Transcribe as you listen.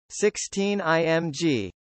16 IMG.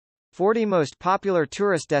 40 most popular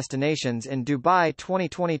tourist destinations in Dubai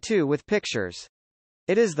 2022 with pictures.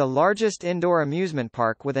 It is the largest indoor amusement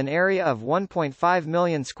park with an area of 1.5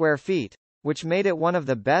 million square feet, which made it one of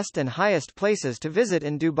the best and highest places to visit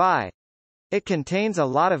in Dubai. It contains a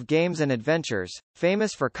lot of games and adventures,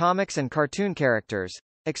 famous for comics and cartoon characters,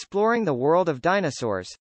 exploring the world of dinosaurs,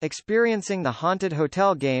 experiencing the haunted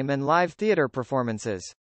hotel game and live theater performances.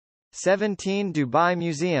 17 Dubai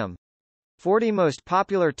Museum. 40 most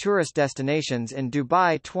popular tourist destinations in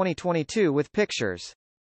Dubai 2022 with pictures.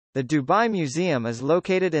 The Dubai Museum is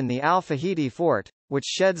located in the Al Fahidi Fort, which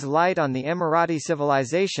sheds light on the Emirati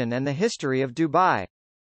civilization and the history of Dubai.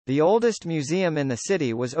 The oldest museum in the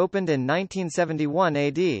city was opened in 1971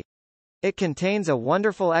 AD. It contains a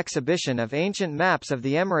wonderful exhibition of ancient maps of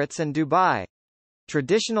the Emirates and Dubai.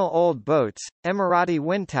 Traditional old boats, Emirati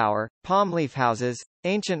wind tower, palm leaf houses,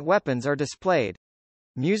 ancient weapons are displayed.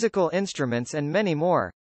 Musical instruments and many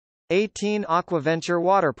more. 18 Aquaventure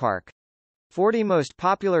Water Park. 40 most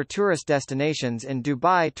popular tourist destinations in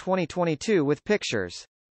Dubai 2022 with pictures.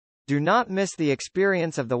 Do not miss the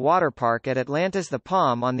experience of the water park at Atlantis the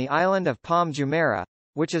Palm on the island of Palm Jumeirah,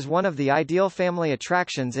 which is one of the ideal family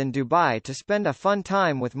attractions in Dubai to spend a fun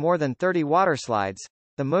time with more than 30 water slides,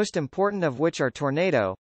 the most important of which are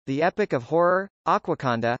Tornado, the Epic of Horror,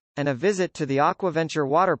 Aquaconda, and a visit to the Aquaventure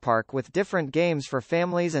Water Park with different games for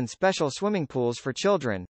families and special swimming pools for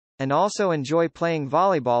children, and also enjoy playing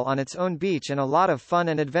volleyball on its own beach and a lot of fun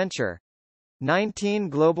and adventure. 19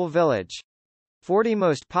 Global Village. 40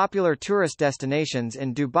 most popular tourist destinations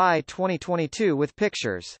in Dubai 2022 with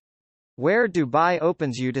pictures. Where Dubai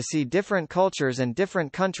opens you to see different cultures and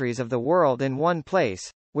different countries of the world in one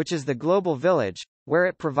place, which is the Global Village, where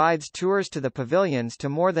it provides tours to the pavilions to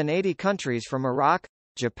more than 80 countries from Iraq,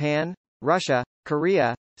 Japan, Russia,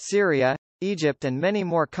 Korea, Syria, Egypt and many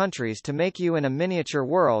more countries to make you in a miniature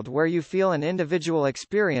world where you feel an individual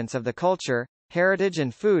experience of the culture, heritage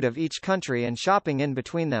and food of each country and shopping in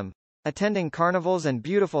between them, attending carnivals and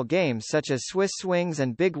beautiful games such as Swiss swings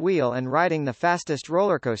and big wheel and riding the fastest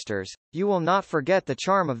roller coasters. You will not forget the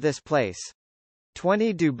charm of this place.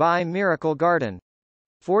 20 Dubai Miracle Garden.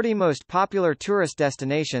 40 most popular tourist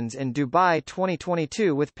destinations in Dubai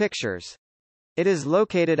 2022 with pictures. It is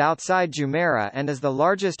located outside Jumeirah and is the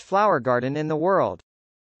largest flower garden in the world.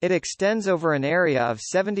 It extends over an area of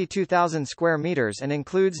 72,000 square meters and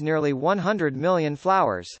includes nearly 100 million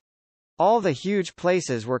flowers. All the huge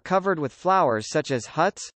places were covered with flowers such as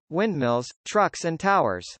huts, windmills, trucks and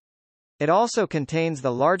towers. It also contains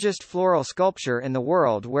the largest floral sculpture in the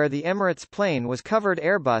world where the Emirates plane was covered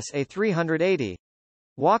Airbus A380.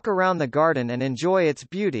 Walk around the garden and enjoy its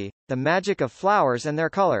beauty, the magic of flowers and their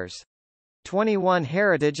colors. 21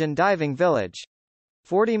 Heritage and Diving Village.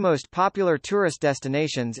 40 most popular tourist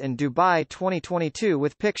destinations in Dubai 2022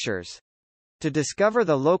 with pictures. To discover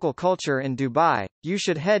the local culture in Dubai, you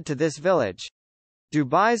should head to this village.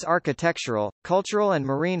 Dubai's architectural, cultural and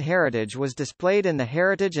marine heritage was displayed in the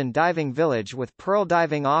Heritage and Diving Village with pearl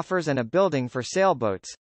diving offers and a building for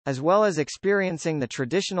sailboats, as well as experiencing the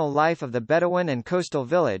traditional life of the Bedouin and coastal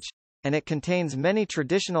village, and it contains many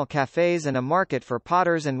traditional cafes and a market for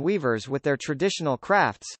potters and weavers with their traditional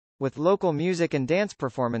crafts, with local music and dance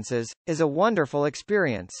performances, is a wonderful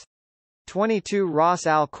experience. 22 Ras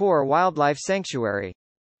Al Khor Wildlife Sanctuary.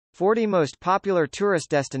 40 most popular tourist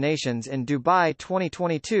destinations in Dubai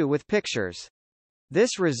 2022 with pictures.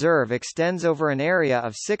 This reserve extends over an area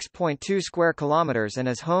of 6.2 square kilometers and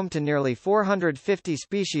is home to nearly 450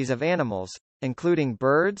 species of animals, including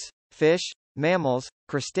birds, fish, mammals,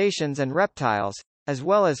 crustaceans and reptiles, as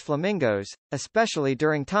well as flamingos, especially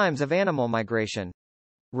during times of animal migration.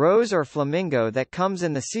 Rose or flamingo that comes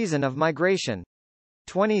in the season of migration.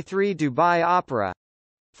 23 Dubai Opera.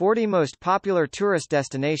 40 most popular tourist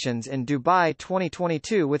destinations in Dubai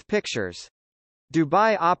 2022 with pictures.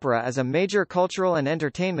 Dubai Opera is a major cultural and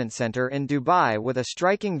entertainment center in Dubai with a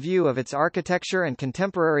striking view of its architecture and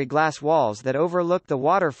contemporary glass walls that overlook the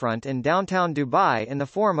waterfront in downtown Dubai in the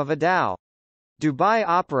form of a dhow. Dubai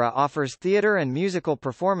Opera offers theater and musical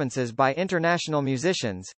performances by international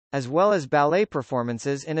musicians, as well as ballet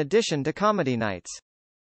performances in addition to comedy nights.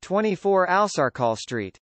 24 Alsarkal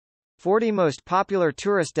Street. 40 most popular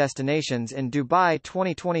tourist destinations in Dubai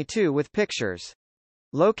 2022 with pictures.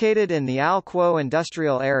 Located in the Al Quoz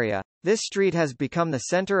industrial area, this street has become the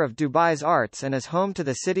center of Dubai's arts and is home to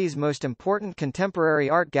the city's most important contemporary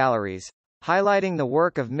art galleries, highlighting the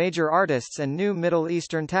work of major artists and new Middle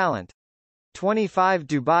Eastern talent. 25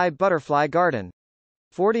 Dubai Butterfly Garden.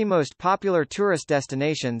 40 most popular tourist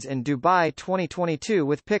destinations in Dubai 2022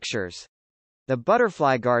 with pictures. The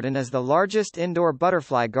Butterfly Garden is the largest indoor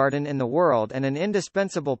butterfly garden in the world and an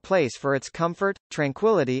indispensable place for its comfort,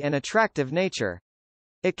 tranquility and attractive nature.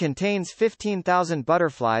 It contains 15,000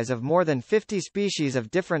 butterflies of more than 50 species of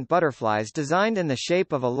different butterflies designed in the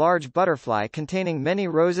shape of a large butterfly containing many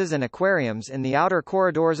roses and aquariums in the outer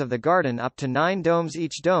corridors of the garden up to 9 domes.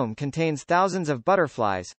 Each dome contains thousands of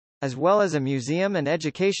butterflies, as well as a museum and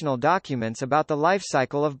educational documents about the life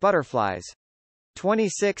cycle of butterflies.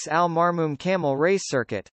 26 Al Marmoom Camel Race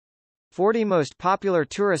Circuit. 40 most popular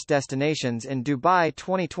tourist destinations in Dubai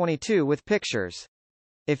 2022 with pictures.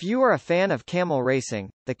 If you are a fan of camel racing,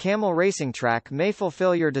 the camel racing track may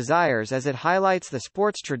fulfill your desires as it highlights the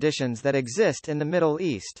sports traditions that exist in the Middle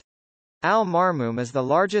East. Al Marmoom is the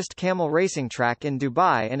largest camel racing track in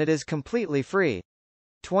Dubai and it is completely free.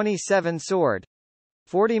 27 Sword.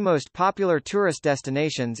 40 most popular tourist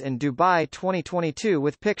destinations in Dubai 2022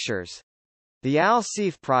 with pictures. The Al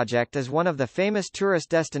Seef project is one of the famous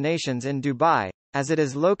tourist destinations in Dubai, as it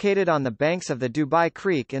is located on the banks of the Dubai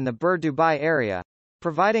Creek in the Bur Dubai area,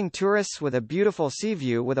 providing tourists with a beautiful sea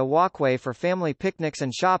view with a walkway for family picnics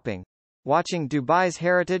and shopping, watching Dubai's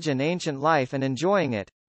heritage and ancient life and enjoying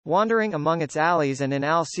it, wandering among its alleys and in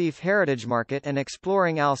Al Seef Heritage Market and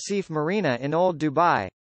exploring Al Seef Marina in Old Dubai.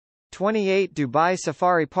 28 Dubai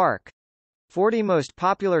Safari Park. 40 most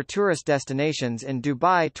popular tourist destinations in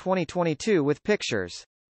Dubai 2022 with pictures.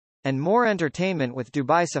 And more entertainment with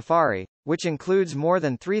Dubai Safari, which includes more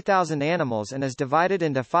than 3,000 animals and is divided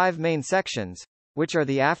into 5 main sections, which are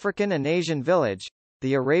the African and Asian Village,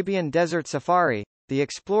 the Arabian Desert Safari, the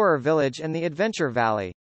Explorer Village and the Adventure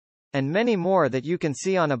Valley. And many more that you can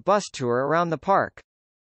see on a bus tour around the park.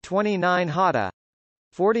 29 Hatta.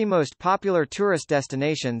 40 most popular tourist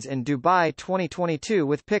destinations in Dubai 2022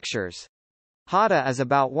 with pictures. Hatta is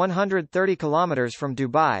about 130 kilometers from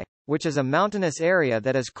Dubai, which is a mountainous area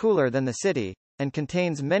that is cooler than the city, and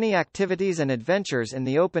contains many activities and adventures in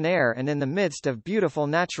the open air and in the midst of beautiful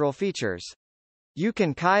natural features. You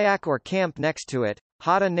can kayak or camp next to it,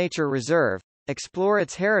 Hatta Nature Reserve, explore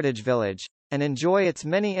its heritage village, and enjoy its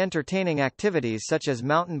many entertaining activities such as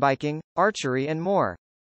mountain biking, archery and more.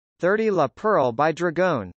 30 La Pearl by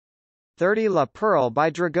Dragon. 30 La Pearl by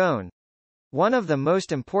Dragon. One of the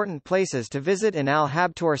most important places to visit in Al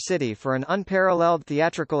Habtoor city for an unparalleled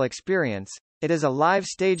theatrical experience, it is a live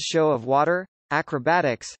stage show of water,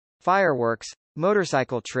 acrobatics, fireworks,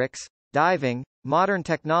 motorcycle tricks, diving, modern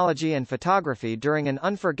technology and photography during an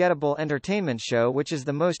unforgettable entertainment show which is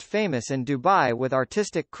the most famous in Dubai with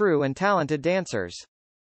artistic crew and talented dancers.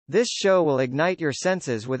 This show will ignite your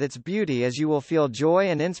senses with its beauty as you will feel joy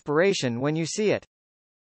and inspiration when you see it.